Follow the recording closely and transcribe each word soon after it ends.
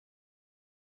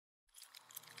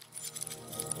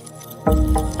I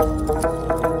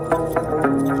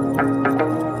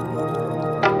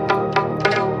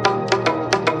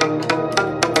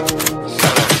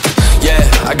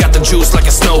got the juice like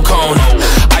a snow cone,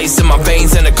 ice in my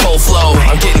veins and a cold flow.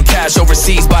 I'm getting cash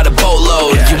overseas by the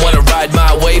boatload. You wanna ride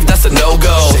my wave? That's a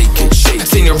no-go.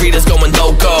 Senoritas going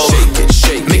loco,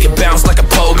 make it bounce like a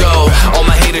pogo. All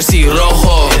my haters see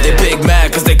rojo, they big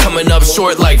mad cause they coming up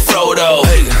short like Frodo.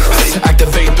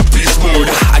 Activate the beast mode,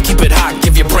 I keep it hot,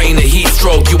 give your brain a heat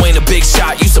stroke. You ain't a big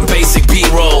shot, you some basic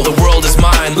B-roll. The world is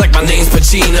mine like my name's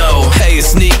Pacino. Hey,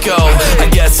 it's Nico, I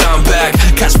guess I'm back.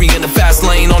 Catch me in the fast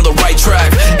lane on the right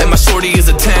track, and my shorty is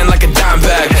a 10 like a dime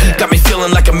bag. Got me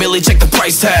feeling like a millie, check the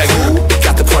price tag.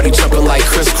 Got the party jumping like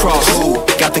crisscross.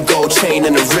 Got the gold chain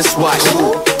and the wristwatch.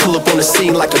 Pull up on the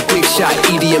scene like a big shot.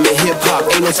 EDM and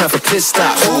hip-hop, ain't no time for pit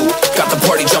stops. Got the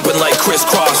party jumping like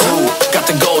crisscross. Got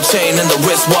the gold chain and the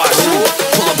wristwatch.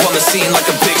 Pull up on the scene like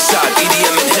a big shot.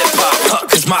 EDM and hip-hop,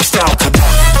 cause my style.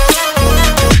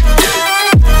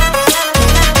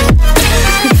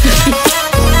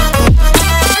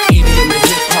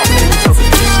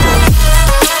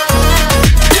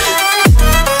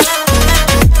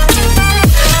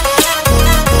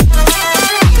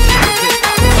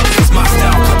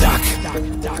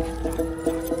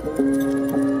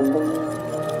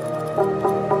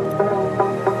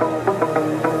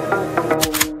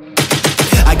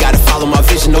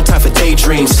 No time for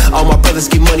daydreams. All my brothers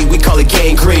get money, we call it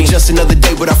gangrene. Just another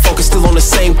day, but our focus still on the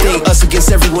same thing. Us against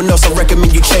everyone else, I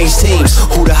recommend you change teams.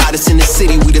 Who the hottest in the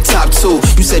city? We the top two.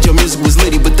 You said your music was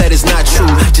litty, but that is not true.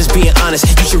 Just being honest,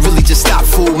 you should really just stop,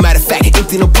 fool. Matter of fact,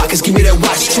 empty no pockets, give me that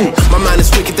watch too. My mind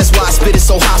is wicked, that's why I spit it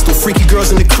so hostile. Freaky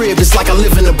girls in the crib, it's like I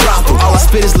live in a brothel. All I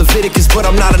spit is Leviticus, but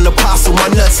I'm not an apostle. My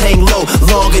nuts hang low,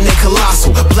 long and they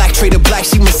colossal. Black trader black,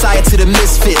 she messiah to the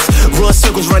misfits. Run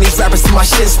circles, run these rappers till my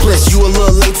shit splits. You a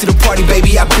little late to the party,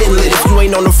 baby, I been lit. If you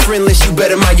ain't on the friend list, you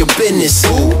better mind your business.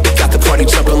 Got the party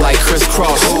jumping like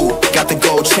crisscross. Got the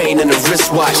gold chain and the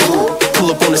wristwatch. Pull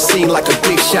up on the scene like a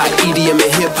big shot. EDM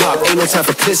and hip-hop, ain't no time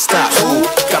for pit stops.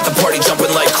 Got the party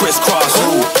jumping like crisscross.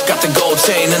 Got the gold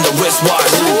chain and the wristwatch.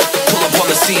 Pull up on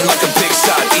the scene like a big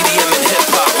shot. EDM and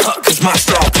hip-hop, cause my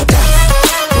style.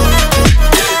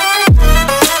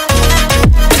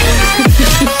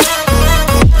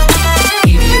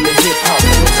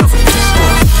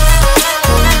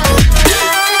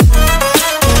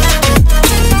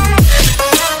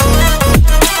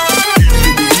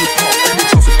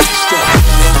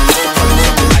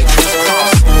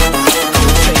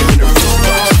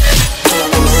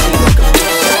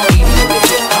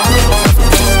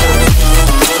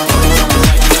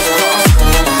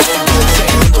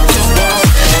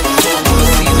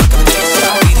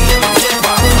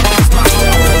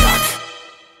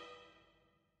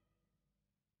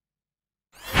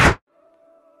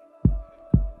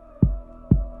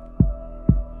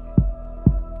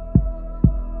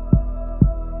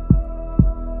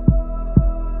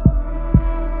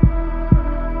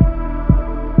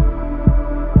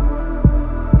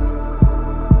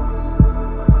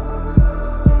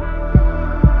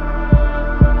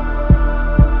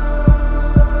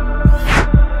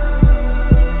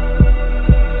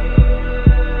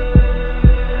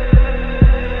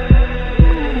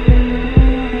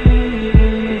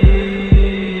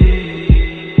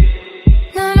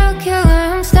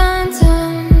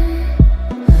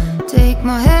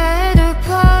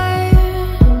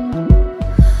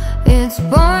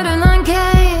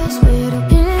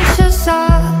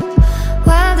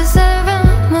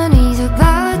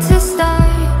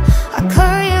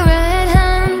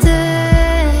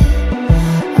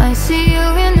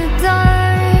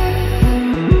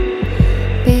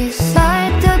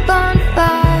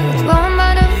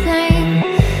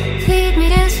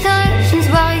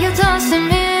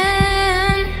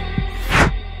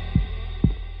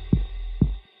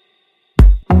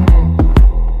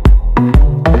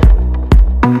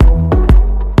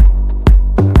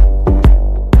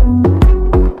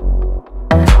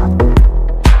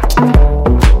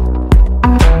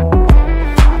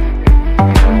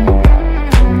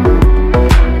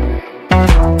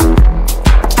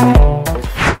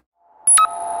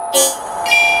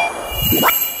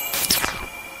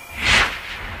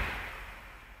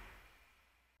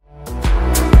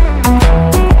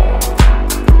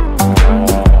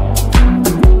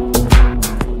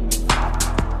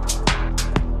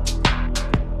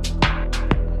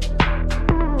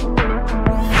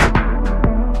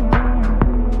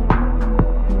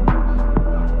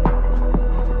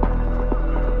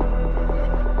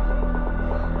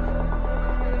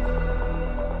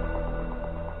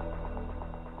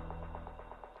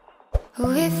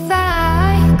 If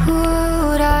I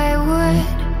could, I would.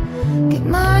 get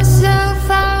myself